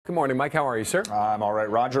Good morning, Mike. How are you, sir? I'm all right,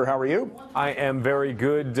 Roger. How are you? I am very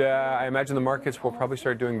good. I imagine the markets will probably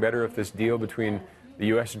start doing better if this deal between the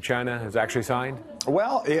U.S. and China is actually signed.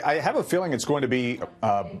 Well, I have a feeling it's going to be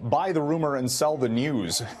buy the rumor and sell the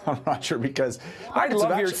news, Roger, because I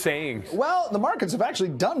love your sayings. Well, the markets have actually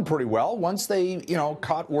done pretty well once they,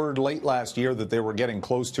 caught word late last year that they were getting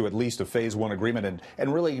close to at least a phase one agreement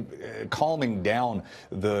and really calming down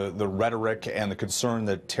the rhetoric and the concern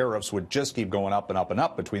that tariffs would just keep going up and up and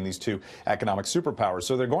up between these two economic superpowers.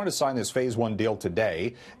 So they're going to sign this phase one deal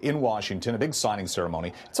today in Washington, a big signing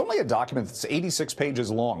ceremony. It's only a document that's 86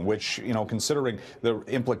 pages long, which, considering the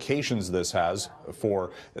implications this has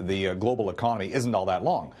for the global economy, isn't all that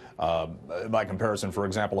long. By comparison, for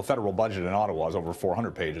example, a federal budget in Ottawa is over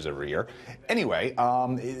 400 pages every year. Anyway,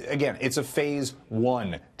 again, it's a phase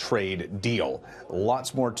one trade deal.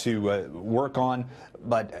 Lots more to work on,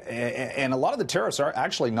 and a lot of the tariffs are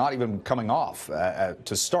actually not even coming off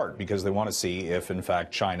to start because they want to see if, in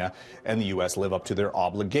fact, China and the U.S. live up to their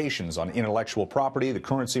obligations on intellectual property, the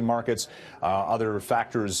currency markets, other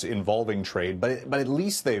factors involving trade. But at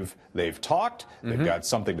least they've talked. They've got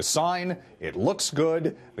something to sign. It looks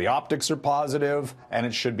good. The optics are positive, and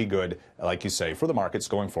it should be good, like you say, for the markets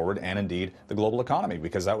going forward and indeed the global economy,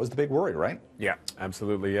 because that was the big worry, right? Yeah,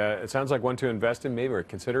 absolutely. It sounds like one to invest in, maybe, or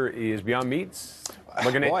consider is Beyond Meats.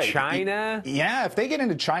 Looking at China? Yeah, if they get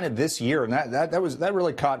into China this year, and that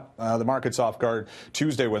really caught the markets off guard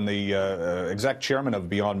Tuesday when the exec chairman of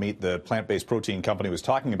Beyond Meat, the plant-based protein company, was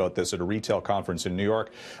talking about this at a retail conference in New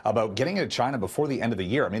York about getting into China before the end of the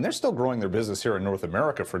year. I mean, they're still growing their business here in North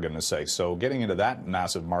America, for goodness sake. So getting into that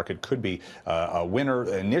massive market could be a winner.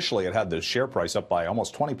 Initially, it had the share price up by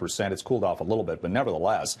almost 20%. It's cooled off a little bit, but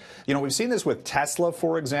nevertheless, we've seen this with Tesla,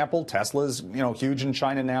 for example. Tesla's, huge in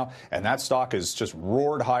China now, and that stock is just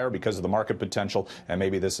roared higher because of the market potential, and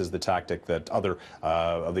maybe this is the tactic that other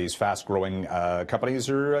of these fast-growing companies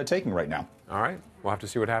are taking right now. All right. We'll have to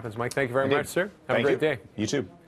see what happens, Mike. Thank you very much, sir. Have a great day. You too.